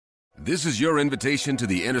This is your invitation to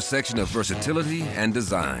the intersection of versatility and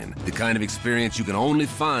design. The kind of experience you can only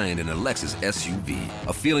find in a Lexus SUV.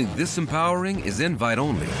 A feeling this empowering is invite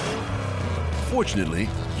only. Fortunately,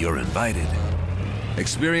 you're invited.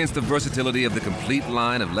 Experience the versatility of the complete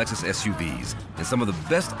line of Lexus SUVs and some of the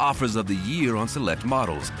best offers of the year on select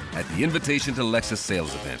models at the Invitation to Lexus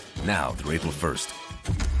sales event, now through April 1st.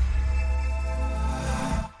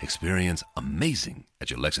 Experience amazing at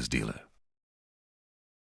your Lexus dealer.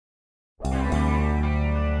 You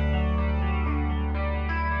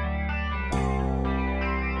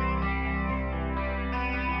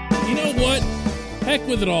know what? Heck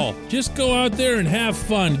with it all. Just go out there and have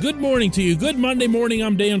fun. Good morning to you. Good Monday morning.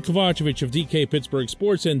 I'm Dan Kovacevic of DK Pittsburgh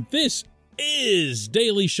Sports, and this is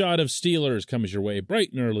Daily Shot of Steelers. Comes your way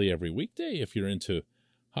bright and early every weekday. If you're into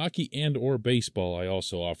hockey and or baseball, I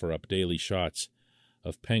also offer up daily shots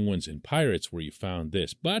of Penguins and Pirates where you found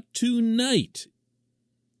this. But tonight,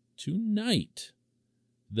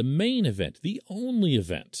 the main event, the only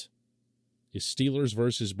event, is Steelers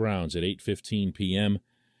versus Browns at 8:15 p.m.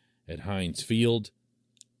 at Heinz Field.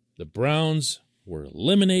 The Browns were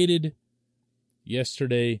eliminated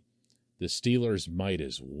yesterday. The Steelers might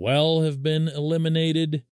as well have been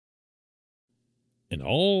eliminated. And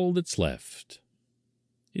all that's left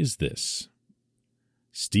is this.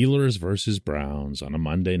 Steelers versus Browns on a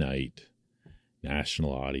Monday night.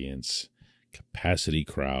 National audience, capacity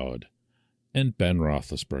crowd, and Ben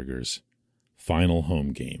Roethlisberger's final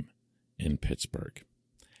home game in Pittsburgh.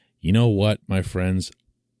 You know what, my friends?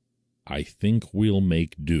 I think we'll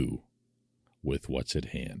make do with what's at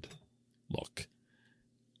hand. Look,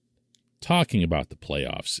 talking about the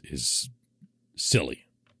playoffs is silly.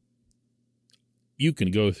 You can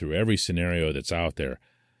go through every scenario that's out there,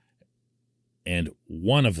 and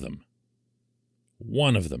one of them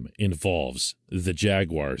involves the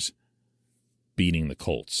Jaguars beating the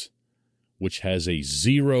Colts, which has a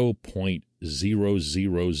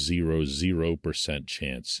 0.0000%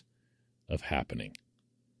 chance of happening.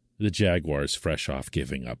 The Jaguars fresh off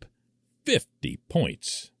giving up 50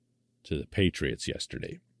 points to the Patriots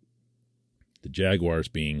yesterday. The Jaguars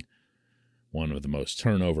being one of the most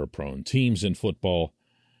turnover-prone teams in football,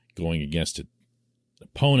 going against an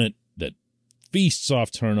opponent that feasts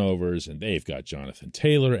off turnovers, and they've got Jonathan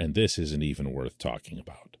Taylor, and this isn't even worth talking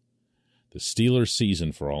about. The Steelers'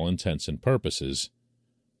 season, for all intents and purposes,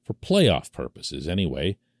 for playoff purposes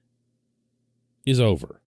anyway, is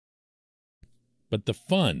over. But the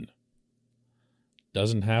fun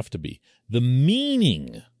doesn't have to be. The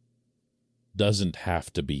meaning doesn't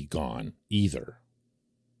have to be gone either.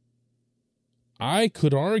 I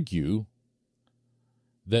could argue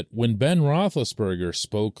that when Ben Roethlisberger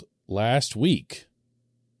spoke last week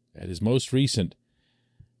at his most recent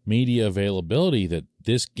media availability that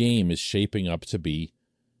this game is shaping up to be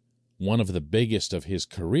one of the biggest of his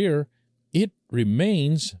career, it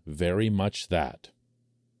remains very much that.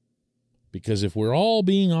 Because if we're all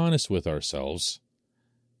being honest with ourselves,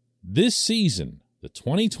 this season, the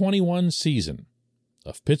 2021 season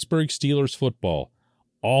of Pittsburgh Steelers football,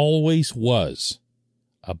 always was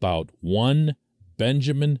about one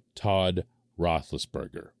Benjamin Todd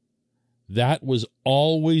Roethlisberger. That was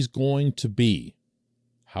always going to be,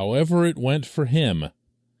 however it went for him,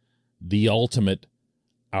 the ultimate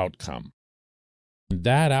outcome. And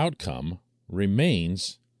that outcome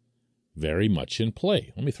remains very much in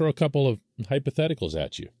play. Let me throw a couple of hypotheticals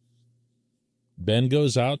at you. Ben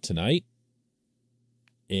goes out tonight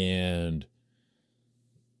and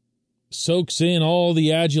soaks in all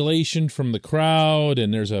the adulation from the crowd,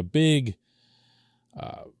 and there's a big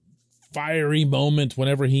fiery moment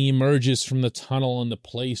whenever he emerges from the tunnel and the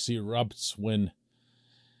place erupts when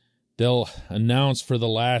they'll announce for the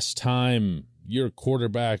last time, "Your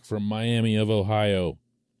quarterback from Miami of Ohio."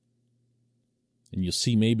 And you'll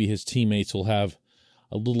see maybe his teammates will have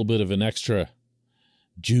a little bit of an extra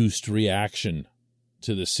juiced reaction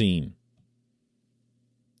to the scene.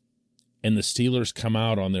 And the Steelers come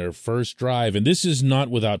out on their first drive, and this is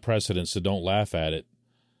not without precedent, so don't laugh at it,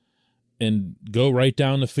 and go right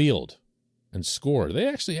down the field and score. They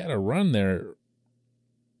actually had a run there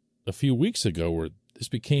a few weeks ago where this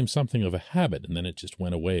became something of a habit, and then it just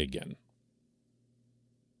went away again.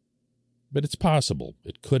 But it's possible.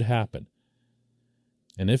 It could happen.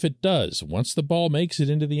 And if it does, once the ball makes it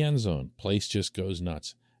into the end zone, place just goes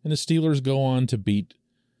nuts. And the Steelers go on to beat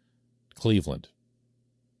Cleveland.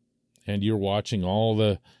 And you're watching all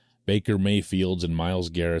the Baker Mayfields and Myles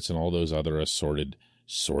Garretts and all those other assorted,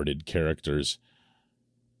 sordid characters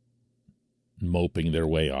moping their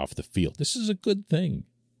way off the field. This is a good thing.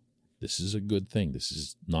 This is a good thing. This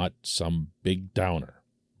is not some big downer.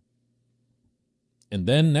 And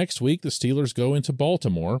then next week, the Steelers go into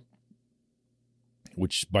Baltimore,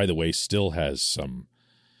 which, by the way, still has some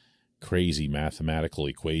crazy mathematical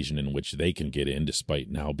equation in which they can get in despite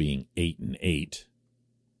now being 8-8,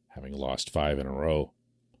 having lost 5 in a row,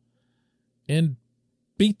 and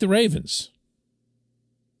beat the Ravens.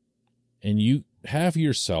 And you have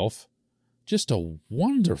yourself just a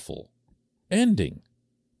wonderful ending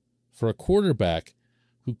for a quarterback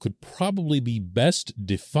who could probably be best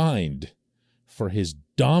defined for his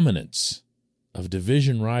dominance of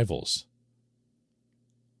division rivals,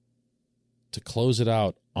 to close it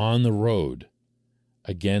out on the road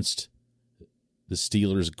against the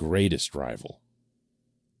Steelers' greatest rival.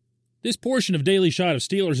 This portion of Daily Shot of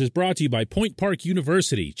Steelers is brought to you by Point Park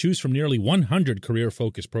University. Choose from nearly 100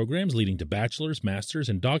 career-focused programs leading to bachelor's, master's,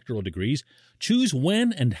 and doctoral degrees. Choose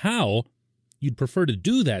when and how you'd prefer to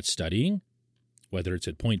do that studying, whether it's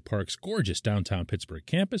at Point Park's gorgeous downtown Pittsburgh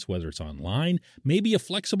campus, whether it's online, maybe a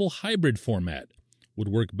flexible hybrid format would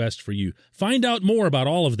work best for you. Find out more about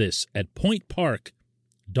all of this at pointpark.edu.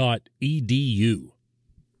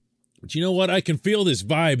 But you know what? I can feel this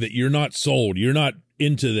vibe that you're not sold. You're not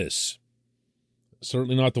into this.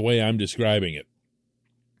 Certainly not the way I'm describing it.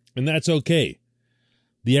 And that's okay.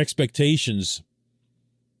 The expectations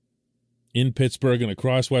in Pittsburgh and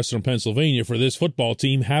across Western Pennsylvania for this football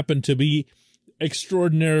team happen to be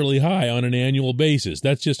extraordinarily high on an annual basis.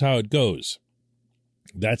 That's just how it goes.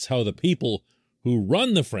 That's how the people who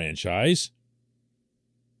run the franchise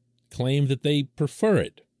claim that they prefer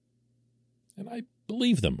it. And I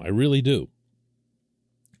believe them. I really do.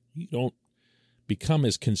 You don't become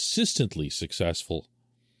as consistently successful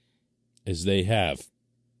as they have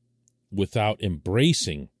without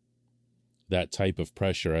embracing that type of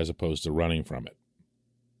pressure as opposed to running from it.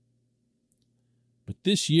 But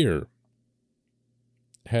this year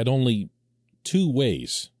had only 2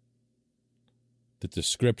 ways that the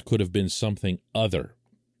script could have been something other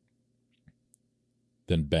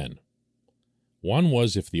than Ben. One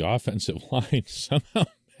was if the offensive line somehow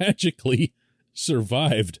magically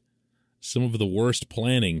survived some of the worst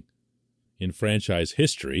planning in franchise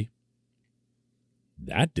history.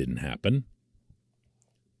 That didn't happen.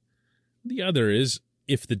 The other is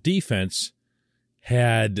if the defense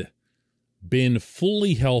had been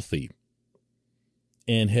fully healthy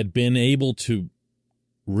and had been able to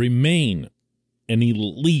remain an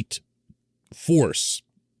elite force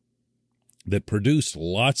that produced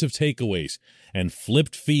lots of takeaways and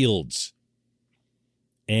flipped fields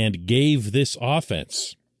and gave this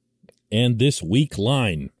offense and this weak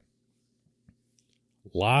line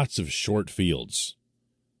lots of short fields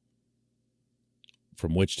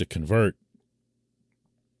from which to convert,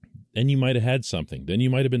 then you might have had something. Then you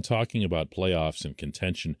might have been talking about playoffs and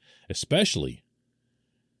contention, especially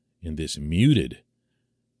in this muted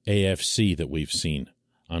AFC that we've seen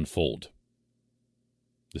unfold.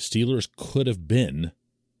 The Steelers could have been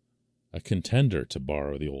a contender, to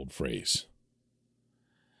borrow the old phrase.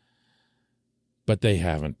 But they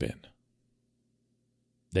haven't been.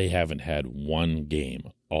 They haven't had one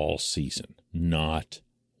game all season. Not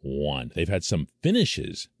one. They've had some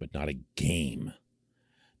finishes, but not a game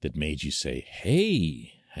that made you say,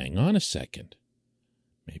 hey, hang on a second.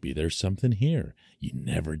 Maybe there's something here. You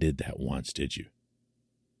never did that once, did you?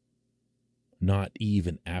 Not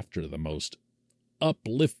even after the most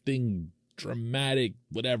uplifting, dramatic,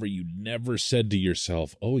 whatever. You never said to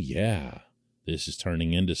yourself, oh yeah, this is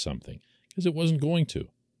turning into something. Because it wasn't going to.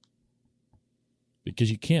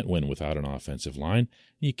 Because you can't win without an offensive line. And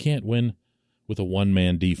you can't win with a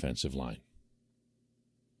one-man defensive line.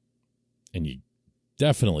 And you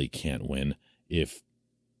definitely can't win if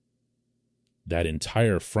that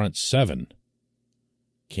entire front seven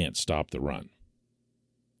can't stop the run.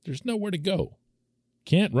 There's nowhere to go.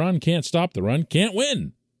 Can't run, can't stop the run, can't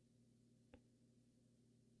win.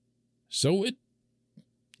 So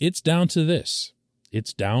it's down to this.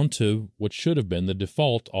 It's down to what should have been the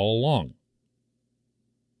default all along.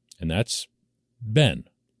 And that's Ben.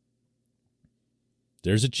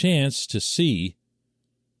 There's a chance to see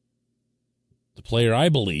the player I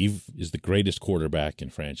believe is the greatest quarterback in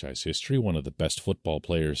franchise history, one of the best football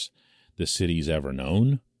players the city's ever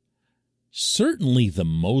known. Certainly the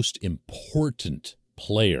most important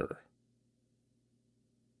player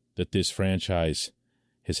that this franchise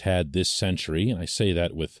has had this century, and I say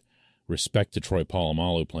that with respect to Troy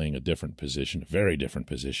Polamalu playing a different position, a very different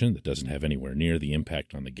position that doesn't have anywhere near the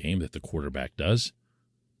impact on the game that the quarterback does.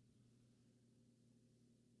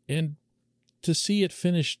 And to see it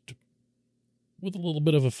finished with a little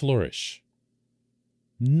bit of a flourish.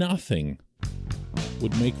 Nothing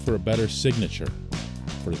would make for a better signature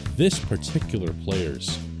for this particular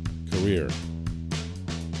player's career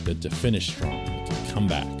that to finish strong, to come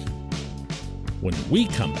back. When we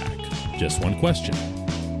come back, just one question.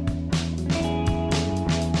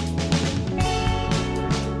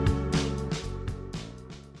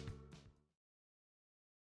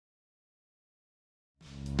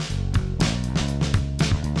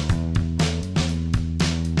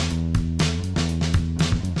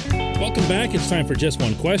 Welcome back. It's time for Just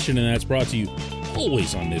One Question, and that's brought to you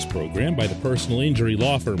always on this program by the personal injury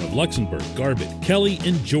law firm of Luxembourg, Garbett, Kelly,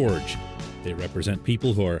 and George. They represent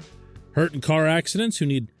people who are hurt in car accidents, who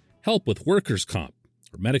need help with workers' comp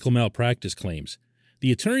or medical malpractice claims.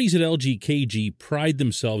 The attorneys at LGKG pride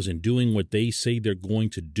themselves in doing what they say they're going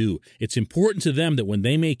to do. It's important to them that when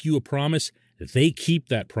they make you a promise, they keep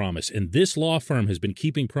that promise. And this law firm has been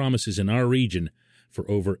keeping promises in our region for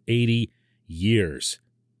over 80 years.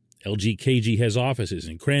 LGKG has offices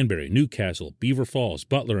in Cranberry, Newcastle, Beaver Falls,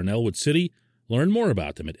 Butler, and Elwood City. Learn more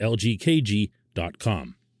about them at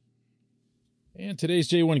lgkg.com. And today's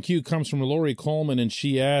J1Q comes from Lori Coleman, and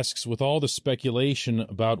she asks, with all the speculation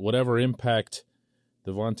about whatever impact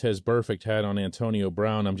the Vontaze Burfict had on Antonio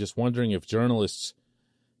Brown, I'm just wondering if journalists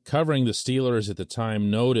covering the Steelers at the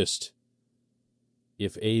time noticed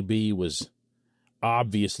if AB was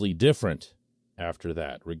obviously different after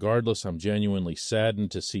that. Regardless, I'm genuinely saddened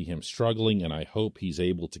to see him struggling, and I hope he's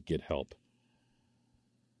able to get help.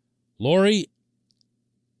 Lori,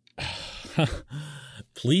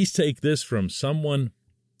 please take this from someone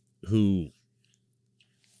who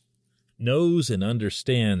knows and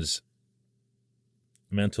understands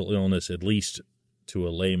mental illness, at least to a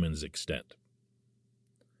layman's extent.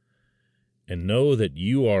 And know that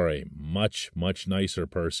you are a much, much nicer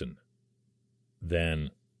person than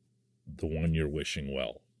the one you're wishing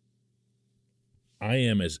well. I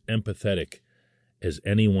am as empathetic as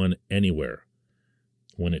anyone anywhere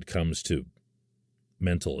when it comes to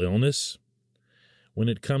mental illness, when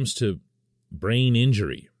it comes to brain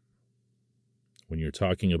injury, when you're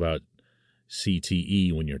talking about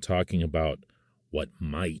CTE, when you're talking about what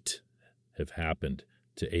might have happened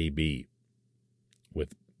to AB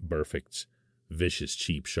with Burfict's vicious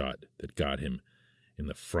cheap shot that got him in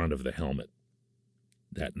the front of the helmet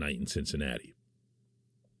that night in Cincinnati.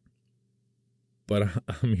 But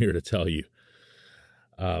I'm here to tell you,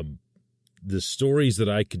 the stories that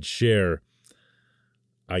I could share,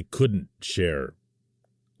 I couldn't share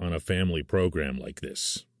on a family program like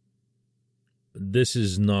this. This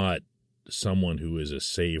is not someone who is a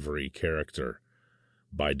savory character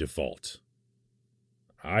by default.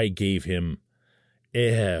 I gave him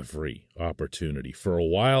every opportunity. For a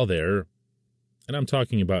while there, and I'm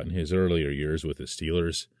talking about in his earlier years with the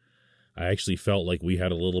Steelers, I actually felt like we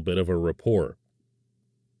had a little bit of a rapport.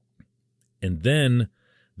 And then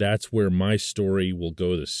that's where my story will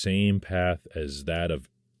go the same path as that of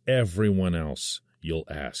everyone else you'll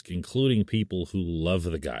ask, including people who love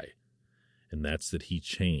the guy. And that's that he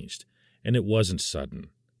changed. And it wasn't sudden.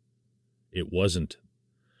 It wasn't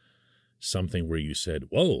something where you said,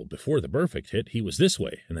 whoa, before the Burfict hit, he was this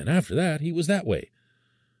way. And then after that, he was that way.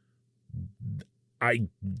 I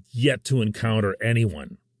yet to encounter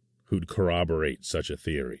anyone who'd corroborate such a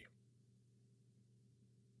theory.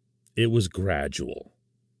 It was gradual,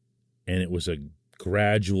 and it was a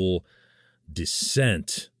gradual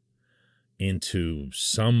descent into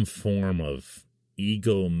some form of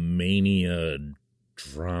egomania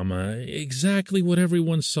drama, exactly what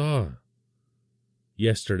everyone saw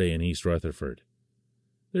yesterday in East Rutherford.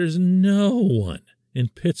 There's no one in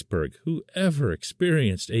Pittsburgh who ever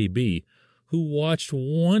experienced AB who watched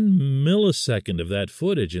 1 millisecond of that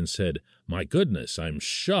footage and said, my goodness, I'm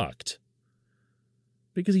shocked.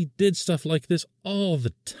 Because he did stuff like this all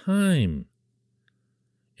the time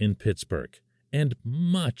in Pittsburgh, and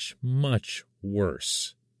much, much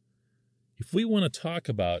worse. If we want to talk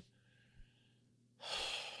about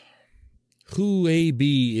who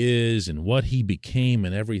AB is and what he became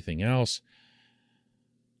and everything else,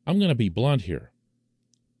 I'm going to be blunt here.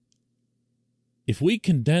 If we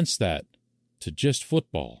condense that to just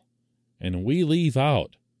football, and we leave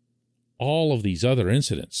out all of these other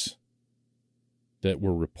incidents that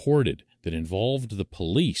were reported, that involved the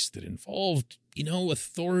police, that involved,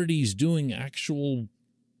 authorities doing actual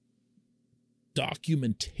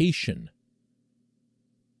documentation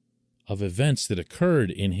of events that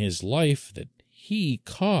occurred in his life that he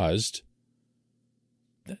caused,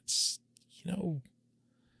 that's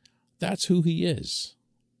who he is.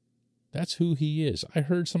 That's who he is. I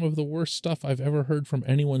heard some of the worst stuff I've ever heard from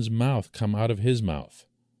anyone's mouth come out of his mouth.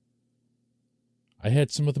 I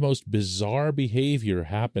had some of the most bizarre behavior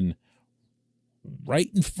happen right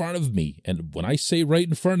in front of me. And when I say right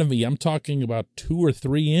in front of me, I'm talking about 2 or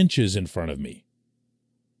 3 inches in front of me.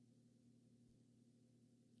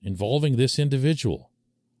 involving this individual.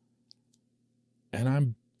 And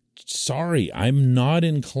I'm sorry, I'm not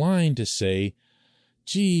inclined to say,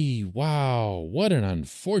 gee, wow, what an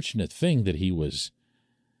unfortunate thing that he was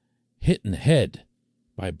hit in the head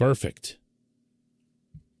by Burfict.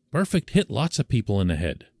 Burfict hit lots of people in the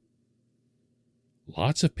head.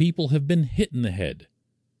 Lots of people have been hit in the head.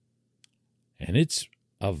 And it's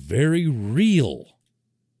a very real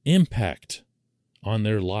impact on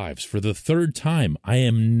their lives. For the third time, I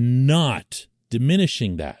am not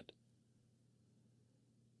diminishing that.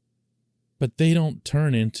 But they don't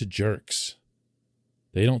turn into jerks.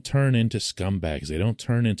 They don't turn into scumbags. They don't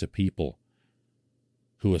turn into people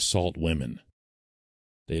who assault women.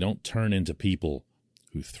 They don't turn into people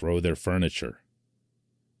who throw their furniture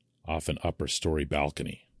off an upper story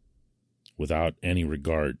balcony without any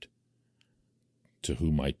regard to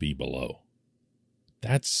who might be below.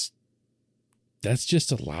 That's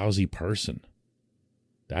just a lousy person.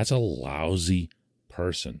 That's a lousy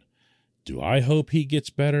person. Do I hope he gets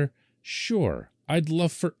better? Sure. I'd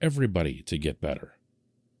love for everybody to get better.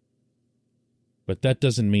 But that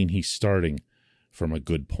doesn't mean he's starting from a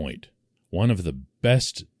good point. One of the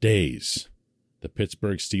best days the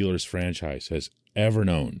Pittsburgh Steelers franchise has ever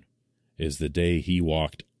known is the day he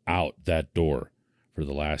walked out that door for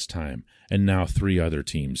the last time. And now 3 other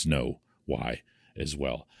teams know why as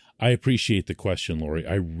well. I appreciate the question, Lori.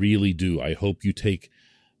 I really do. I hope you take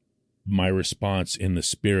my response in the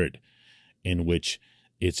spirit in which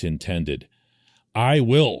it's intended. I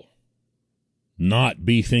will not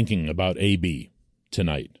be thinking about AB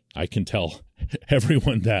tonight. I can tell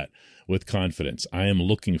everyone that with confidence. I am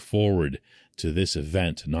looking forward to this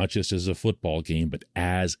event, not just as a football game, but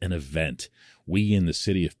as an event. We in the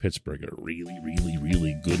city of Pittsburgh are really, really,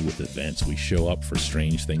 really good with events. We show up for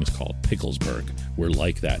strange things called Picklesburg. We're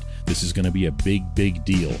like that. This is going to be a big, big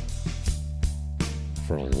deal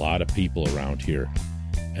for a lot of people around here,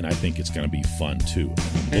 and I think it's going to be fun too.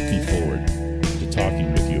 I'm looking forward to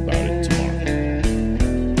talking with you about it tomorrow.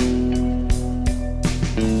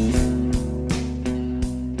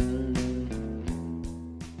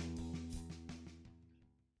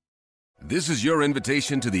 This is your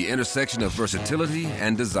invitation to the intersection of versatility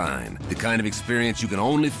and design. The kind of experience you can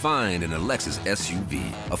only find in a Lexus SUV.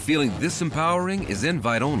 A feeling this empowering is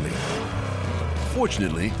invite only.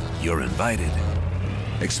 Fortunately, you're invited.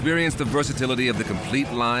 Experience the versatility of the complete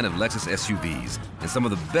line of Lexus SUVs and some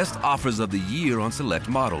of the best offers of the year on select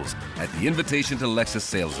models at the Invitation to Lexus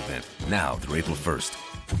sales event, now through April 1st.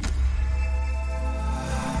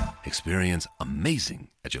 Experience amazing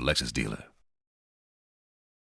at your Lexus dealer.